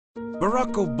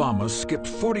Barack Obama skipped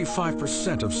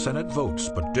 45% of Senate votes,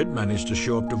 but did manage to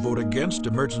show up to vote against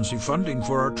emergency funding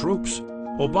for our troops.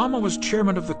 Obama was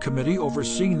chairman of the committee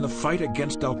overseeing the fight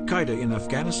against al-Qaeda in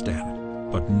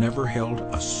Afghanistan, but never held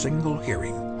a single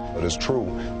hearing. It is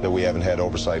true that we haven't had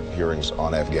oversight hearings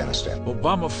on Afghanistan.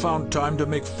 Obama found time to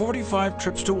make 45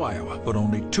 trips to Iowa, but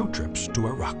only 2 trips to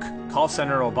Iraq. Call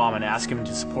Senator Obama and ask him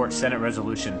to support Senate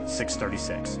Resolution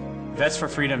 636. Vets for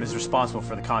Freedom is responsible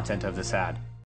for the content of this ad.